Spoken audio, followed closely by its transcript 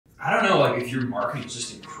I don't know, like if your marketing is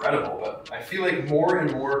just incredible, but I feel like more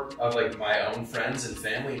and more of like my own friends and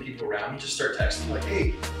family and people around me just start texting me like,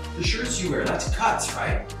 hey, the shirts you wear, that's Cuts,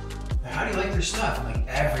 right? How do you like their stuff? I'm like,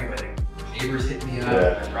 everybody. Neighbors hit me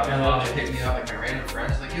up, my brother-in-law hit me up, like my random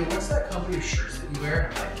friends, like, yo, what's that company of shirts that you wear?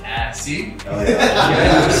 And I'm like, ah, see? Oh,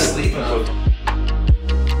 yeah. You're sleeping on.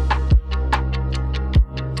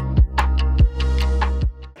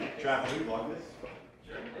 Trap, can we vlog this?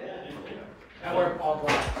 Sure. I wear all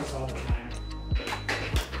black all the time.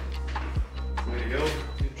 Way to go.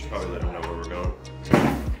 Should probably let them know where we're going.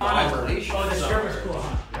 Oh, the shirt was cool,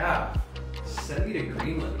 huh? Yeah. Send me to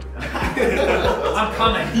Greenland. I'm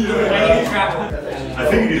coming. I need to travel. I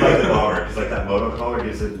think you'd like the bomber, because like that moto collar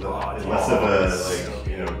gives it less of a, like,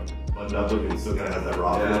 you know, button up look and still kind of has that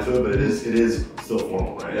raw feel to it, but it is still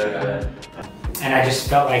formal, right? Yeah. And I just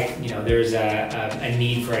felt like, you know, there's a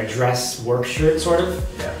need for a dress work shirt, sort of.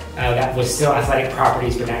 Yeah. That was still athletic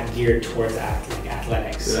properties, but not geared towards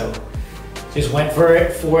athletics. Yeah. So just went for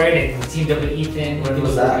it and teamed up with Ethan. When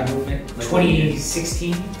was that?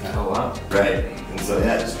 2016. Oh wow. Right. And so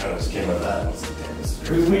yeah, just kind of just came out of that.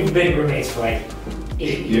 We've been roommates for like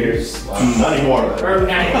 8 years. Wow. Not anymore. Or 9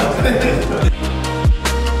 years.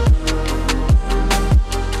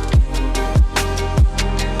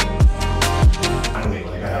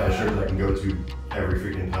 Every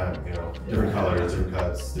freaking time, you know, different colors, different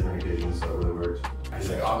cuts, different occasions, so it really works. It's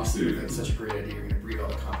like obviously it's such a great idea. You're gonna breed all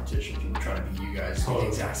the competition. People trying to be you guys do the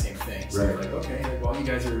exact same thing. So you're like, okay, like, well, you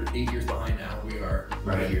guys are 8 years behind now. We are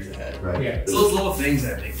 8 years ahead. Right. Yeah. It's those little things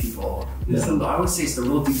that make people. I would say it's the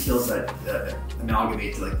little details that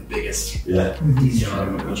amalgamate to like the biggest detail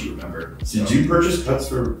of what you remember. So, did you purchase cuts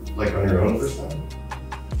for like on your own first time?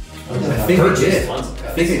 I think I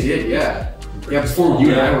did. Yeah. Yeah, before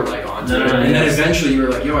you and I were like on to it. And then eventually you were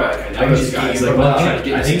like, yo, I know these guys. Like,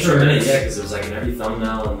 I think for a minute, yeah, because it was like in every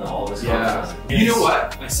thumbnail and all this content. You know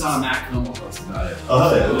what? I saw Matt Como post about it.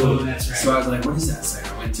 Oh, yeah. Oh, that's right. So I was like, what is that site?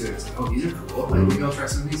 I went to it. I was like, oh, these are cool. Like, maybe I'll try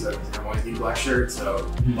some of these. I'm always need black shirts, so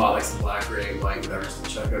bought like some black, gray, white, whatever, just to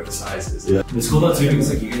check out the sizes. Yeah. It's cool though too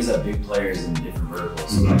because like you guys have big players in different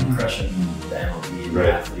verticals. So like crushing the MLB,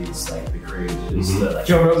 the athletes, like the creators. Like,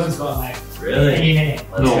 Joe Rogan's going like really? Any minute.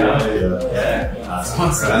 Let's go. Yeah.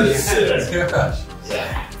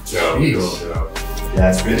 Yeah. Joe. Yeah,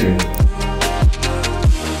 it's really.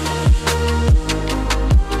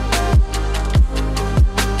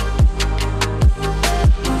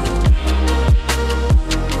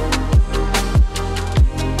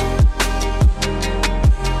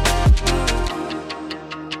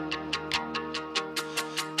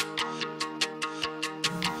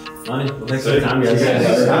 Funny. Well, thanks for the time, guys.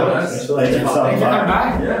 Thanks for coming by.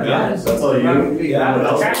 Yeah. That's all you. You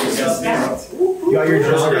got your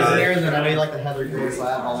drills in there, and then I made like the Heather Gray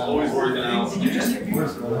slab. Always working out. No. We've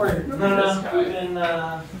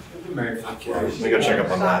been married for 4 years. Let me go check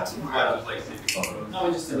up on that. No,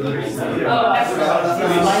 we just did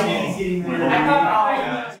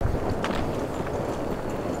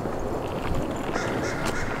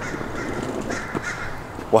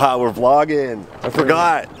Wow, we're vlogging. I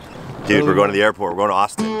forgot. Dude, we're going to the airport. We're going to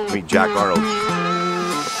Austin to meet Jack Arnold.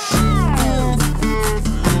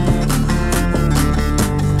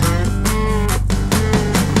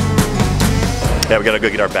 Yeah, we gotta go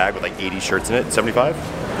get our bag with like 80 shirts in it. 75?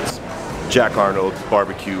 Jack Arnold,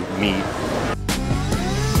 barbecue, meat.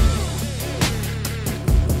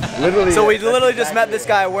 So we literally just met this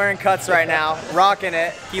guy wearing Cuts right now, rocking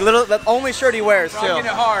it. He literally, the only shirt he wears too. Rocking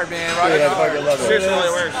it hard, man. Rocking it hard. Seriously,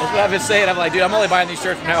 really wears. That's what I've been saying. I'm like, dude, I'm only buying these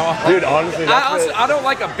shirts from now on. Dude, honestly, I don't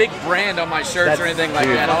like a big brand on my shirts or anything like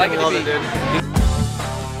that. I like it to be.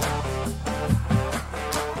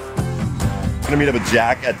 I'm gonna meet up with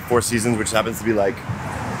Jack at Four Seasons, which happens to be like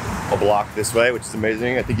a block this way, which is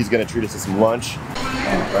amazing. I think he's gonna treat us to some lunch.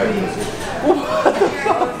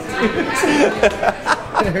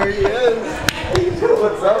 There he is.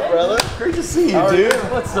 What's up, brother? Great to see you, dude.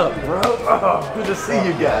 What's up, bro? Oh, good to see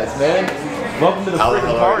you guys, man. Welcome to the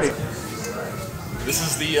freaking party. This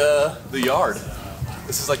is the yard.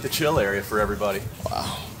 This is like the chill area for everybody.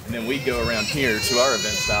 Wow. And then we go around here to our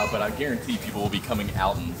event style, but I guarantee people will be coming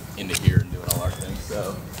out and into here and doing all our things.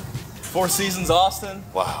 So, Four Seasons Austin.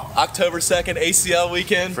 Wow. October 2nd, ACL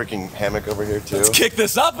weekend. Freaking hammock over here too. Let's kick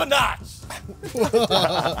this up a notch.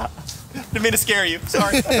 Didn't mean to scare you,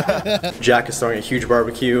 sorry. Jack is throwing a huge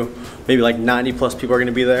barbecue. Maybe like 90 plus people are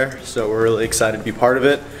gonna be there. So we're really excited to be part of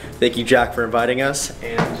it. Thank you, Jack, for inviting us,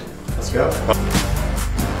 and let's go.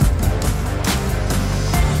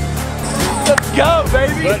 Let's go,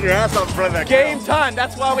 baby. Put your ass out in front of that Game time.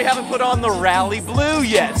 That's why we haven't put on the rally blue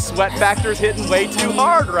yet. Sweat factor's hitting way too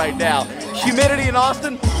hard right now. Humidity in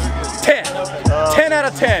Austin, 10. 10 out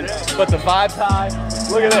of 10. But the vibe's high.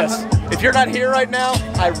 Look at this. If you're not here right now,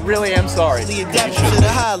 I really am sorry. The adaptation to the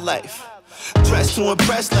high life. Dressed to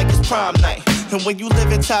impress like it's prom night. And when you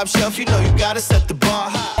live in top shelf, you know you gotta set the bar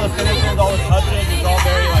high. All the finishes, all the touches, it's all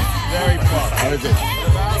very fun. How is it?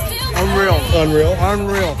 Unreal. Unreal.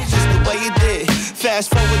 Unreal. It's just the way you did. Fast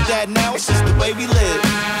forward that now, it's just the way we live.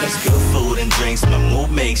 That's good food and drinks. My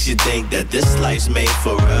mood makes you think that this life's made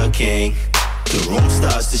for a king. The room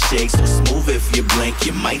starts to shake, so smooth if you blink,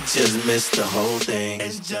 you might just miss the whole thing.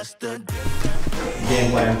 It's just a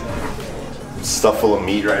Game plan. Stuff full of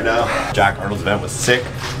meat right now. Jack Arnold's event was sick.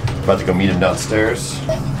 About to go meet him downstairs.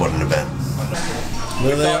 What an event.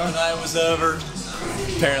 We thought the night was over.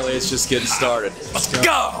 Apparently it's just getting started. Let's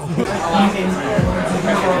go!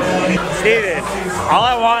 Steven, all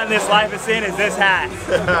I want in this life of sin is this hat.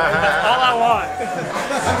 That's all I want.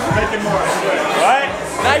 Making more, I swear. What?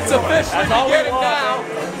 Night's officially beginning now.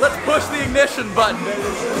 Let's push the ignition button.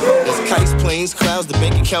 There's kites, planes, clouds, the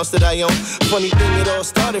bank accounts that I own. Funny thing, it all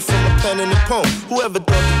started from a pen and a poem. Whoever thought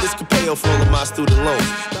that this could pay off all of my student loans?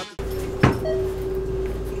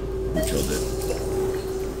 We killed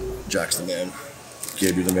it. Jack's the man.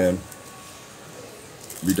 Gabe, you're the man.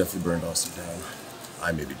 We definitely burned Austin down.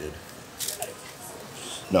 I maybe did.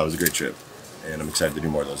 No, it was a great trip. And I'm excited to do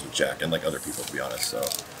more of those with Jack and like other people, to be honest. So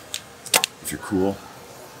if you're cool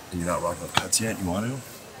and you're not rocking with cuts yet, you want to,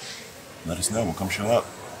 let us know. We'll come show up.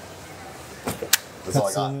 That's all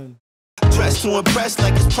I got. Dressed to impress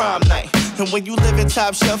like it's prom night. And when you live in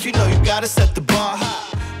top shelf, you know you gotta set the bar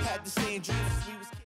high. Had the same dreams.